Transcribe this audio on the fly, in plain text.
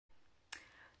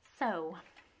So,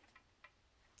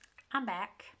 I'm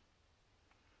back.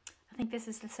 I think this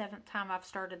is the 7th time I've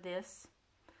started this.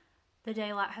 The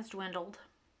daylight has dwindled.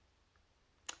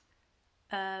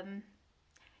 Yeah,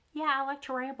 I like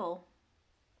to ramble.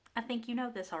 I think you know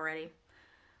this already.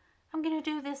 I'm going to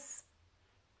do this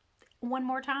one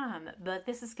more time, but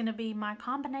this is going to be my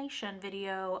combination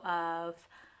video of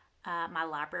my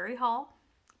library haul,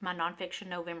 my nonfiction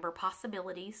November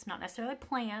possibilities, not necessarily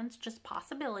plans, just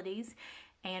possibilities,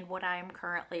 and what I am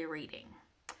currently reading.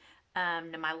 Now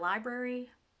my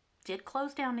library did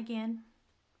close down again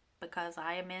because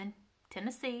I am in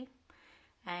Tennessee,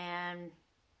 and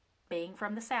being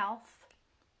from the South,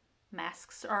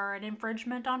 masks are an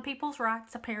infringement on people's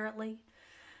rights, apparently.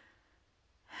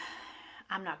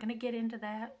 I'm not going to get into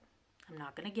that.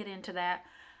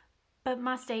 But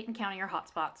my state and county are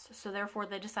hotspots, so therefore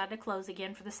they decided to close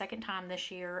again for the 2nd time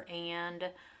this year, and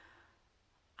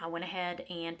I went ahead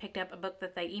and picked up a book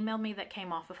that they emailed me that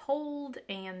came off of hold,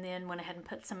 and then went ahead and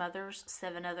put some others,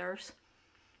 7 others,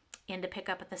 in to pick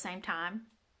up at the same time.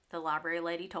 The library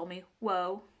lady told me,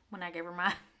 whoa, when I gave her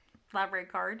my library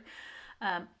card.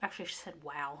 Actually, she said,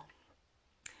 wow.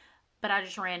 But I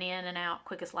just ran in and out,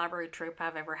 quickest library trip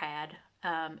I've ever had.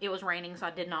 It was raining, so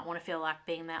I did not want to feel like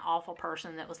being that awful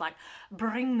person that was like,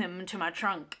 bring them to my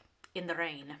trunk in the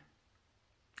rain.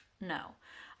 No.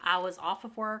 I was off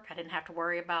of work. I didn't have to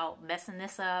worry about messing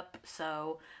this up,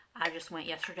 so I just went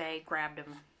yesterday, grabbed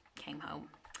them, came home.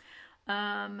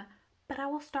 But I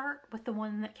will start with the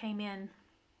one that came in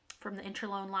from the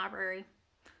Interloan Library.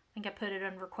 I think I put it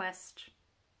on request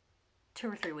 2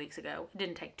 or 3 weeks ago. It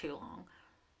didn't take too long.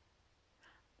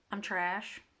 I'm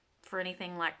trash for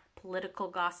anything like political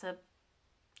gossip,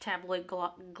 tabloid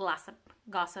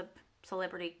gossip,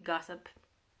 celebrity gossip.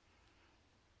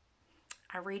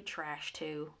 I read trash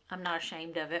too. I'm not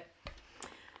ashamed of it.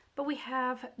 But we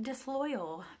have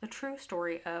Disloyal, the true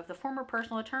story of the former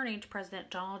personal attorney to President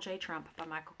Donald J. Trump by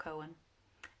Michael Cohen.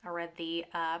 I read the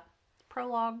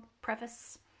prologue,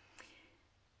 preface.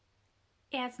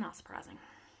 Yeah, it's not surprising.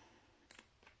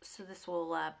 So this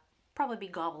will probably be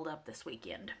gobbled up this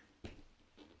weekend.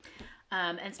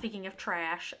 And speaking of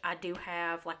trash, I do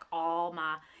have like all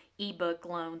my ebook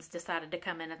loans decided to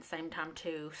come in at the same time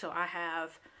too. So I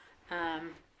have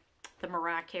the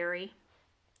Mariah Carey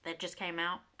that just came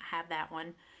out. I have that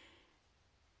one.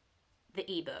 The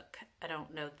ebook. I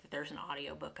don't know that there's an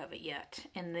audiobook of it yet.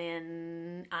 And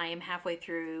then I am halfway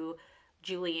through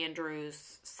Julie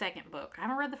Andrews' 2nd book. I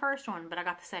haven't read the first one, but I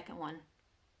got the 2nd one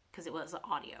because it was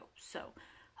audio. So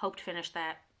hope to finish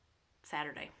that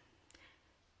Saturday.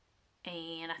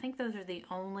 And I think those are the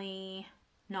only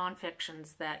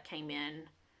nonfictions that came in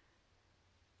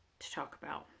to talk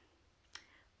about.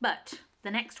 But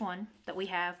the next one that we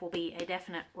have will be a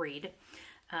definite read.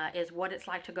 Is What It's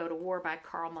Like to Go to War by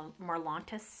Carl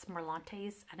Marlantes.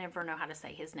 I never know how to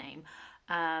say his name.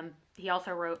 He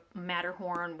also wrote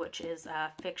Matterhorn, which is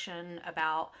fiction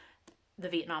about the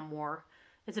Vietnam War.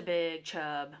 It's a big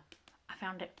chub. I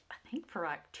found it, I think, for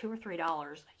like $2 or $3.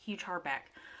 A huge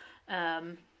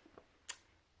hardback.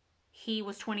 He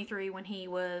was 23 when he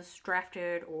was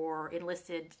drafted or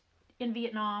enlisted in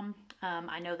Vietnam.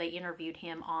 I know they interviewed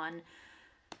him on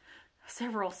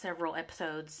several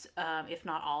episodes, if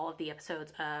not all of the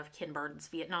episodes of Ken Burns'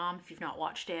 Vietnam. If you've not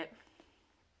watched it,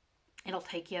 it'll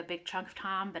take you a big chunk of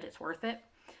time, but it's worth it.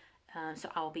 So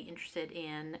I will be interested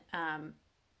in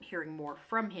hearing more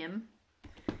from him.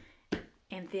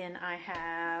 And then I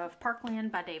have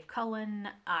Parkland by Dave Cullen.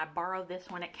 I borrowed this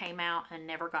when it came out and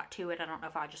never got to it. I don't know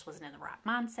if I just wasn't in the right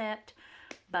mindset,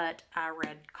 but I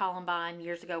read Columbine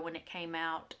years ago when it came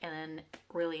out and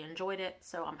really enjoyed it.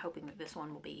 So I'm hoping that this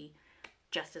one will be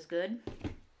just as good.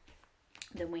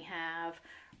 Then we have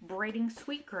Braiding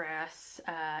Sweetgrass,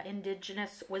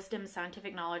 Indigenous Wisdom,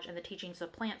 Scientific Knowledge, and the Teachings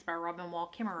of Plants by Robin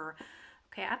Wall Kimmerer.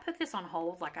 Okay, I put this on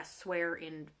hold, like I swear,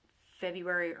 in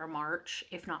February or March,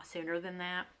 if not sooner than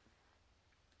that,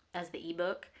 as the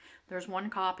ebook. There's one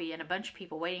copy and a bunch of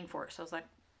people waiting for it. So I was like,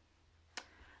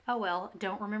 oh well,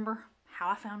 don't remember how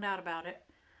I found out about it.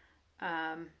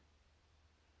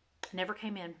 Never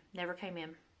came in.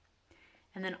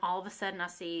 And then all of a sudden I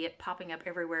see it popping up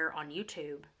everywhere on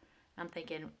YouTube. I'm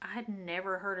thinking, I had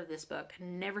never heard of this book,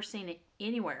 never seen it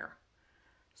anywhere.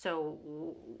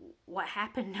 So what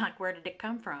happened? Like, where did it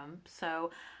come from?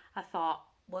 So I thought,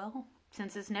 well,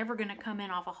 since it's never going to come in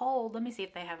off a hold, let me see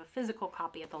if they have a physical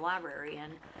copy at the library.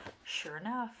 And sure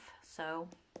enough, so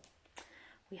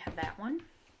we have that one.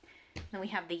 Then we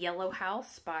have The Yellow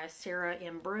House by Sarah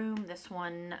M. Broom. This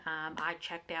one I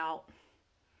checked out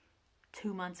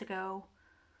 2 months ago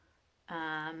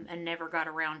and never got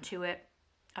around to it.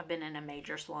 I've been in a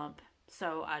major slump.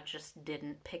 so I just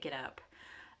didn't pick it up.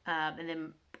 And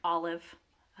then Olive,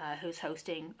 who's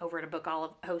hosting over at a Book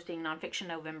Olive, hosting Nonfiction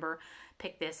November,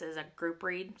 picked this as a group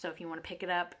read. So if you want to pick it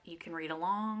up, you can read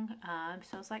along.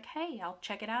 So I was like, hey, I'll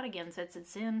check it out again since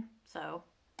it's in. So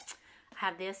I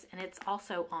have this, and it's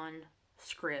also on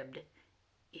Scribd.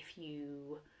 If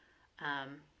you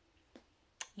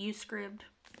use Scribd,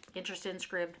 interested in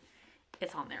Scribd,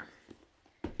 it's on there.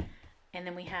 And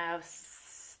then we have,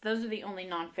 those are the only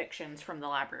nonfictions from the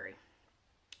library.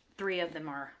 3 of them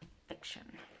are fiction.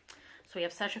 So we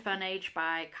have Such a Fun Age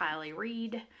by Kylie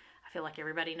Reed. I feel like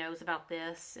everybody knows about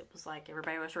this. It was like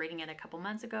everybody was reading it a couple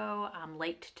months ago. I'm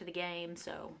late to the game,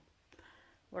 so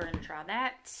we're going to try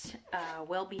that.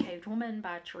 Well-Behaved Woman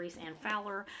by Therese Ann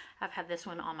Fowler. I've had this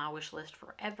one on my wish list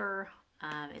forever.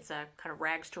 It's a kind of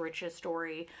rags to riches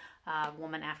story.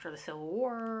 Woman after the Civil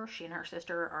War. She and her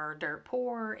sister are dirt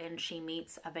poor, and she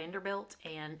meets a Vanderbilt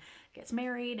and gets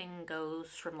married and goes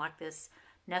from like this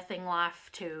nothing life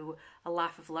to a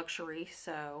life of luxury.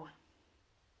 So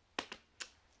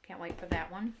can't wait for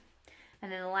that one.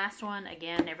 And then the last one,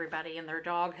 again, everybody and their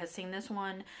dog has seen this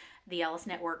one, The Alice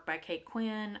Network by Kate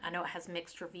Quinn. I know it has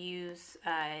mixed reviews.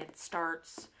 It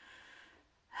starts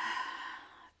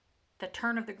the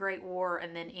turn of the Great War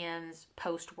and then ends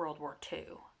post World War II.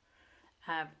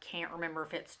 I can't remember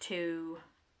if it's two.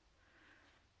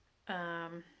 Yeah,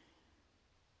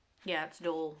 it's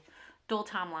dual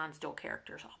timelines, dual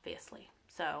characters, obviously.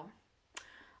 So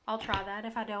I'll try that.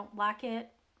 If I don't like it,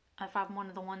 if I'm one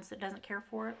of the ones that doesn't care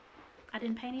for it, I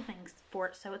didn't pay anything for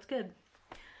it, so it's good.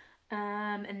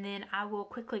 And then I will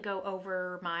quickly go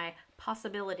over my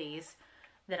possibilities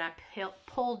that I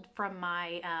pulled from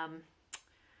my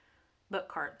book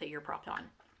cart that you're propped on.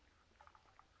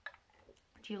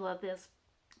 Do you love this?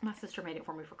 My sister made it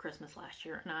for me for Christmas last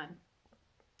year, and I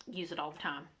use it all the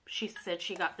time. She said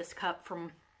she got this cup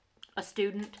from a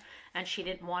student, and she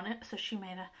didn't want it, so she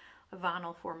made a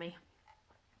vinyl for me.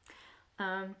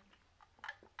 I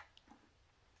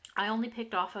only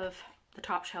picked off of the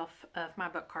top shelf of my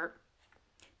book cart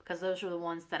because those are the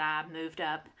ones that I moved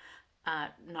up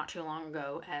not too long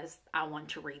ago, as I want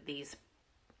to read these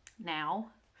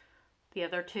now. The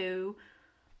other two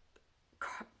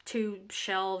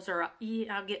shelves are,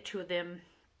 I'll get to them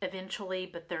eventually,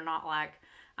 but they're not like,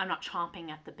 I'm not chomping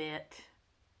at the bit.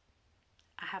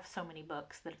 I have so many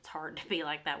books that it's hard to be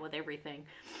like that with everything.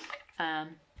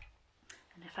 And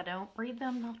if I don't read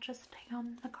them, they'll just stay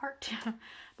on the cart.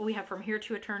 But we have From Here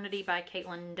to Eternity by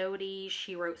Caitlin Doty.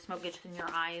 She wrote Smoke Gets in Your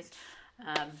Eyes,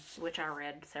 which I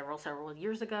read several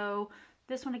years ago.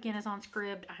 This one again is on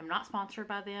Scribd. I'm not sponsored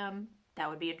by them. That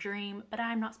would be a dream, but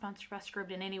I'm not sponsored by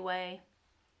Scribd in any way.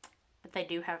 But they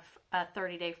do have a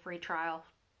 30-day free trial.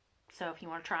 So if you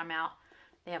want to try them out,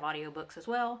 they have audiobooks as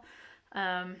well.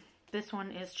 This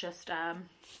one is just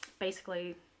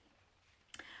basically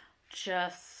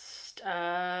just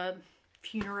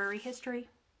funerary history,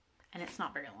 and it's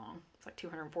not very long. It's like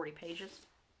 240 pages.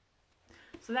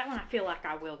 So that one I feel like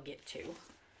I will get to.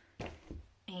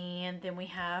 And then we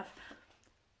have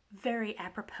very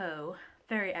apropos,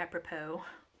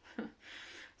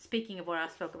 speaking of what I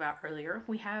spoke about earlier,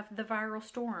 we have The Viral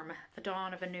Storm, The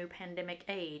Dawn of a New Pandemic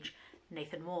Age,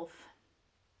 Nathan Wolfe.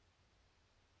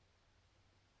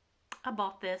 I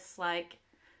bought this, like,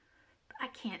 I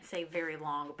can't say very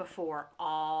long before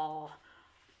all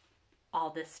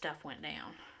this stuff went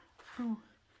down. Oh,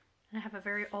 and I have a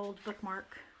very old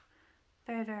bookmark,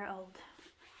 very old,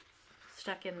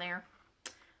 stuck in there.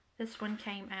 This one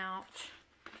came out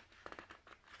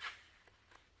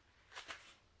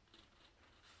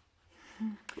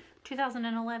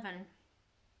 2011.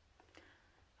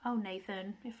 Oh,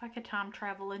 Nathan, if I could time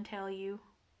travel and tell you.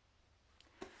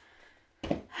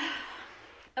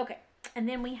 Okay, and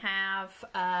then we have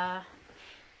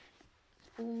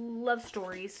Love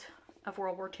Stories of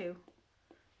World War II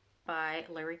by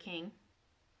Larry King.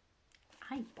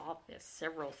 I bought this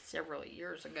several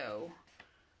years ago,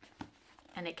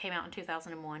 and it came out in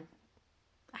 2001.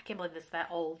 I can't believe it's that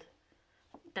old.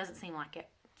 Doesn't seem like it,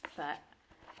 but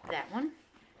that one.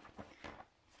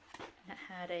 It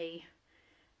had a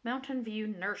Mountain View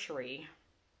Nursery.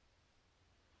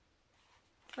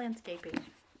 Landscaping.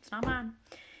 It's not mine.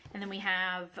 And then we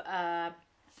have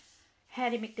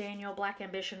Hattie McDaniel, Black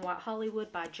Ambition, White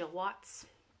Hollywood by Jill Watts.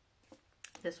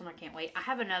 This one I can't wait. I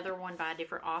have another one by a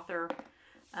different author.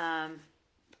 I'm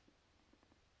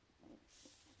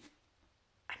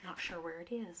not sure where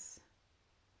it is.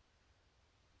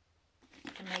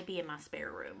 It may be in my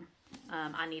spare room.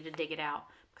 I need to dig it out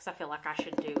because I feel like I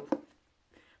should do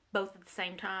both at the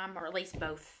same time, or at least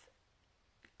both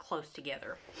close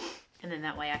together. And then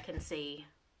that way I can see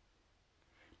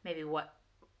maybe what,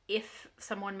 if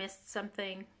someone missed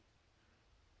something,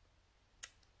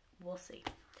 we'll see.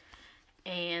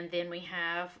 And then we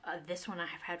have this one I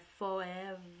have had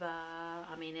forever.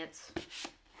 I mean, it's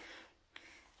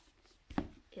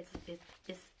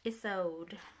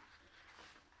old.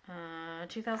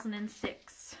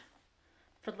 2006.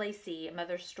 For Lacey, A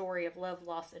Mother's Story of Love,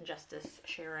 Loss, and Justice.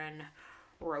 Sharon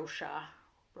Rocha.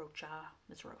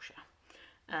 Miss Rocha.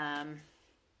 I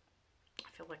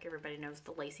feel like everybody knows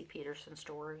the Lacey Peterson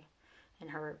story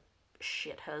and her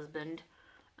shit husband.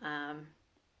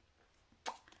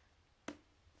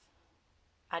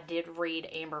 I did read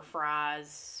Amber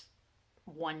Fry's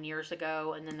one years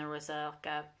ago, and then there was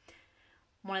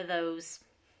one of those,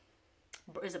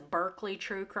 is it Berkeley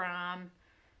True Crime,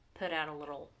 put out a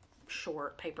little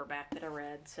short paperback that I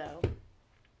read, so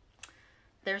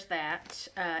there's that.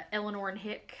 Eleanor and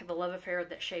Hick, The Love Affair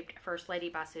That Shaped First Lady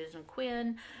by Susan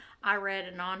Quinn. I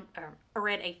read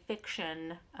a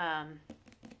fiction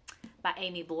by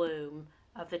Amy Bloom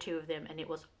of the two of them, and it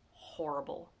was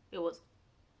horrible. It was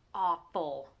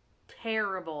awful,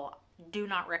 terrible. Do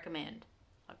not recommend.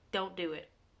 Don't do it.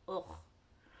 Ugh.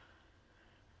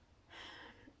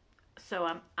 So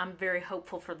I'm very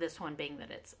hopeful for this one, being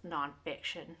that it's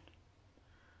nonfiction.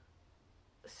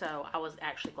 So I was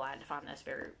actually glad to find this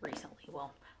very recently.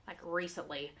 Well, like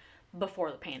recently,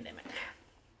 before the pandemic.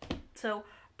 So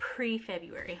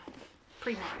pre-February,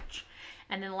 pre-March.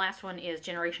 And then the last one is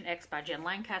Generation X by Jen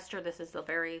Lancaster. This is the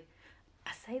very,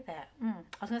 I say that, I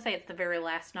was going to say it's the very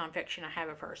last nonfiction I have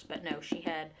of hers, but no, she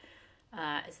had,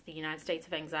 it's the United States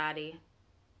of Anxiety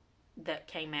that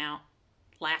came out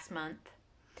last month.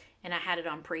 And I had it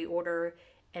on pre-order,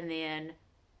 and then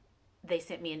they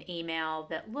sent me an email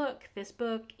that, look, this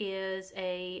book is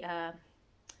a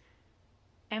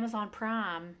Amazon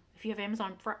Prime. If you have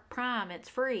Amazon Prime, it's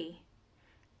free.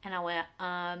 And I went,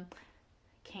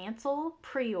 cancel,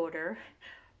 pre-order,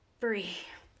 free.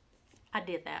 I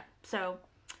did that. So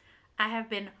I have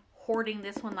been hoarding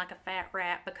this one like a fat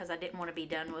rat because I didn't want to be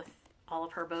done with all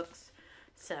of her books.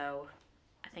 So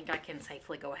I think I can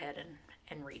safely go ahead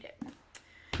and read it.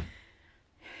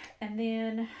 And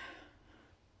then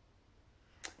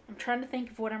I'm trying to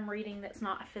think of what I'm reading that's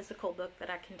not a physical book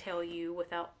that I can tell you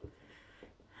without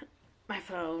my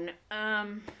phone.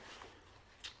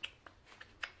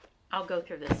 I'll go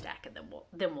through this stack and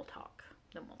then we'll talk.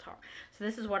 So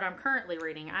this is what I'm currently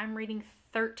reading. I'm reading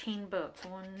 13 books.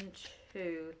 1,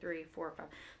 2, 3, 4, 5.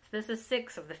 So this is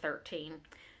 6 of the 13.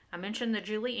 I mentioned the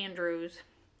Julie Andrews,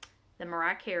 the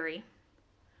Mariah Carey.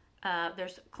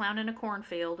 There's Clown in a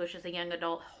Cornfield, which is a young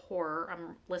adult horror.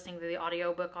 I'm listening to the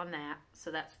audiobook on that.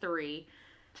 So that's 3.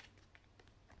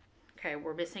 Okay,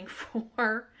 we're missing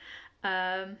 4.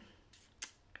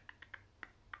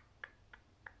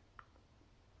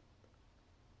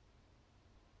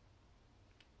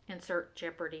 Insert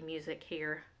Jeopardy music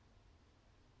here.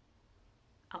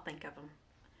 I'll think of them.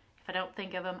 If I don't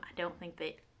think of them, I don't think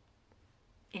that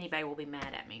anybody will be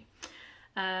mad at me.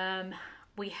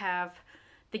 We have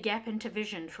The Gap into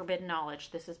Vision, Forbidden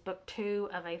Knowledge. This is book 2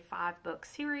 of a 5-book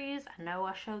series. I know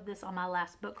I showed this on my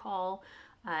last book haul.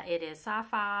 It is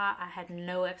sci-fi. I had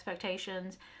no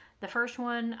expectations. The first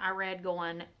one I read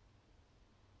going,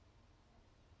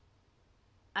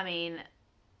 I mean,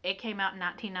 it came out in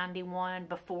 1991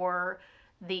 before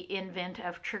the invent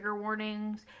of trigger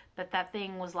warnings, but that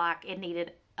thing was like, it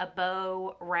needed a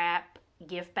bow, wrap,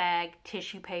 gift bag,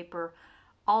 tissue paper,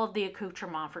 all of the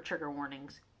accoutrement for trigger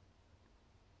warnings.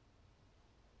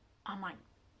 I'm like,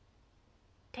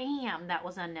 damn, that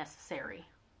was unnecessary.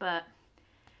 But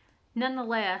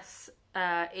nonetheless,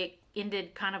 it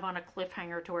ended kind of on a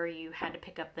cliffhanger to where you had to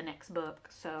pick up the next book.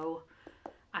 So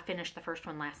I finished the first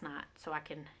one last night, so I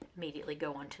can immediately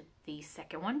go on to the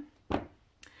second one.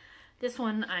 This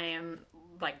one I am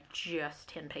like just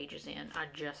 10 pages in. I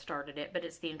just started it, but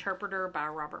it's The Interpreter by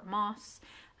Robert Moss.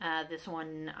 This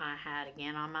one I had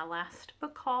again on my last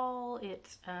book haul.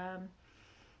 It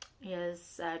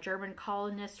is a German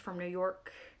colonist from New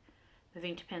York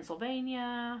moving to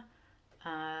Pennsylvania.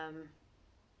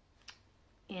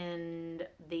 And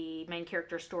the main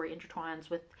character's story intertwines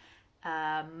with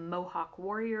a Mohawk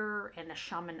warrior and a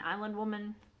shaman island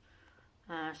woman.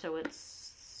 So it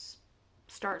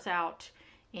starts out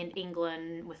in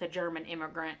England with a German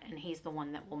immigrant, and he's the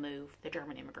one that will move the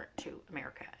German immigrant to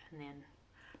America and then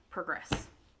progress.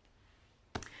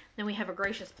 Then we have A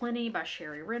Gracious Plenty by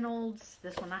Sherry Reynolds.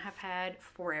 This one I have had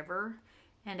forever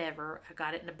and ever. I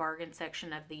got it in the bargain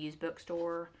section of the used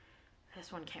bookstore.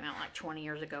 This one came out like 20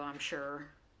 years ago, I'm sure,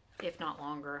 if not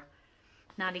longer.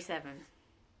 97.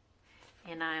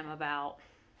 And I am about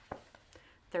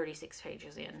 36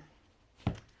 pages in.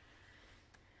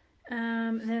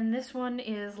 Then this one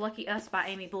is Lucky Us by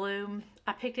Amy Bloom.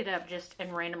 I picked it up just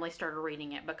and randomly started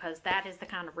reading it because that is the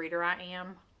kind of reader I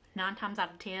am. 9 times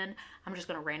out of 10, I'm just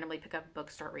going to randomly pick up a book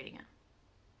and start reading it.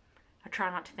 I try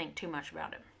not to think too much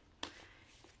about it.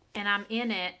 And I'm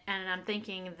in it, and I'm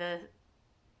thinking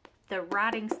the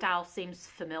writing style seems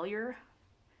familiar.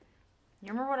 You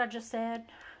remember what I just said?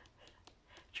 Do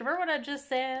you remember what I just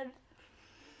said?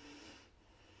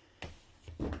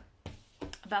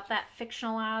 About that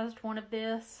fictionalized one of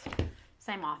this?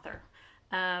 Same author.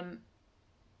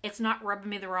 It's not rubbing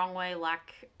me the wrong way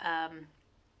like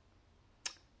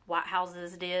White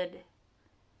Houses did.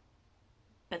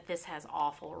 But this has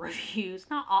awful reviews.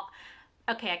 Not all.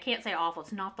 Okay, I can't say awful.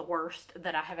 It's not the worst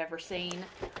that I have ever seen.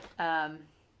 But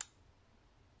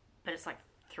it's like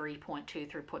 3.2,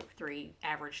 3.3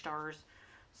 average stars.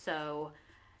 So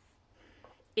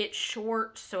it's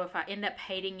short. So if I end up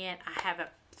hating it, I haven't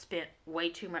spent way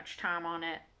too much time on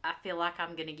it. I feel like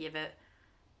I'm going to give it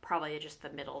probably just the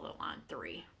middle of the line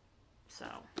 3. So,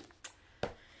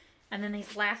 and then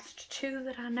these last 2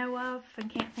 that I know of and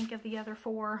can't think of the other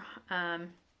 4.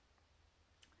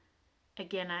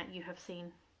 Again, you have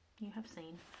seen.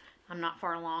 I'm not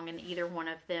far along in either one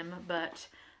of them, but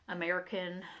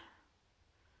American,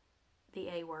 the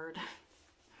A word.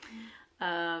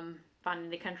 Finding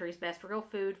the country's best real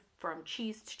food from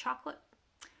cheese to chocolate.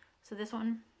 So this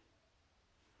one,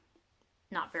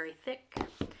 not very thick.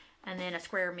 And then A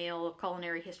Square Meal,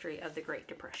 Culinary History of the Great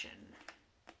Depression.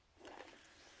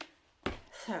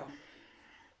 So,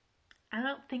 I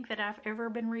don't think that I've ever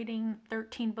been reading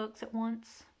 13 books at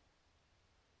once.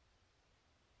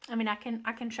 I mean, I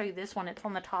can show you this one. It's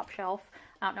on the top shelf.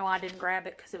 I don't know why I didn't grab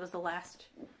it because it was the last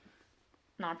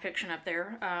nonfiction up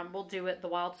there. We'll do it. The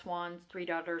Wild Swans, 3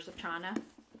 Daughters of China.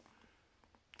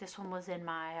 This one was in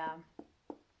my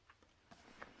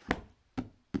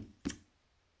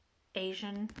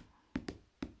Asian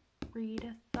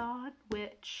read-a-thon,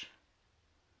 which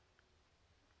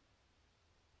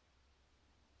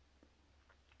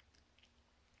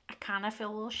I kind of feel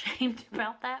a little ashamed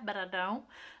about that, but I don't.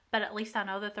 But at least I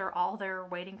know that they're all there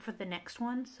waiting for the next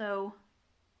one, so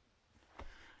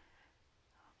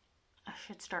I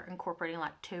should start incorporating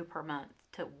like 2 per month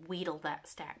to wheedle that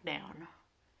stack down.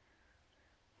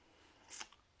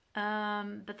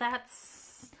 But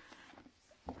that's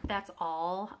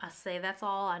all. I say that's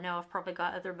all. I know I've probably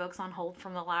got other books on hold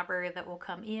from the library that will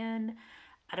come in.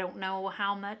 I don't know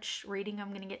how much reading I'm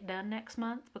going to get done next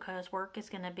month because work is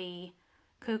going to be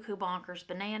cuckoo bonkers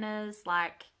bananas.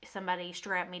 Like somebody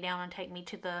strap me down and take me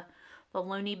to the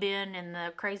loony bin and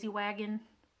the crazy wagon.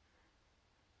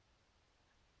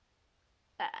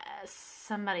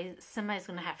 Somebody's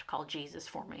going to have to call Jesus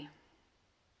for me.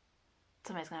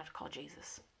 Somebody's going to have to call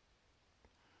Jesus.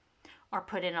 Or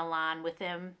put in a line with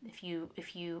them. If you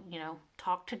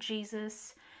talk to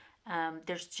Jesus,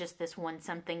 there's just this one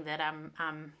something that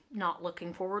I'm not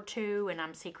looking forward to, and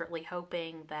I'm secretly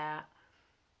hoping that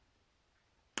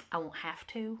I won't have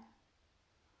to.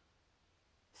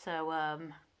 So,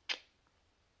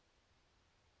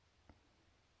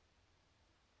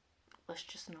 let's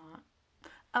just not.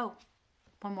 Oh,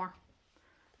 one more.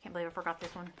 Can't believe I forgot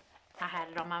this one. I had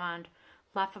it on my mind.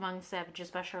 Life Among the Savages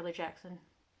by Shirley Jackson.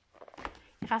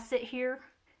 If I sit here,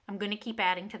 I'm going to keep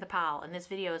adding to the pile. And this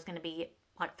video is going to be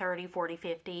like 30, 40,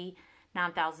 50,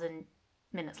 9,000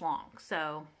 minutes long.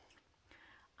 So,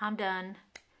 I'm done.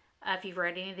 If you've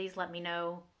read any of these, let me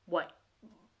know what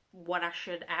I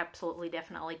should absolutely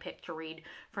definitely pick to read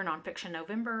for Nonfiction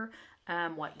November.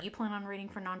 What you plan on reading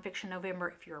for Nonfiction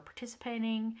November if you're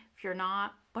participating. If you're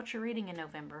not, what you're reading in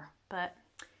November. But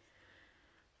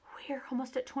we're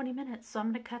almost at 20 minutes, so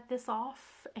I'm going to cut this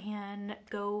off and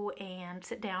go and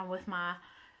sit down with my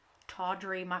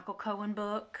tawdry Michael Cohen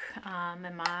book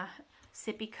and my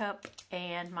sippy cup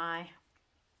and my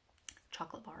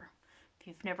chocolate bar. If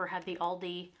you've never had the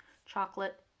Aldi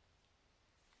chocolate,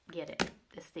 get it.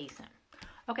 It's decent.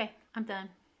 Okay, I'm done.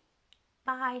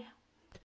 Bye.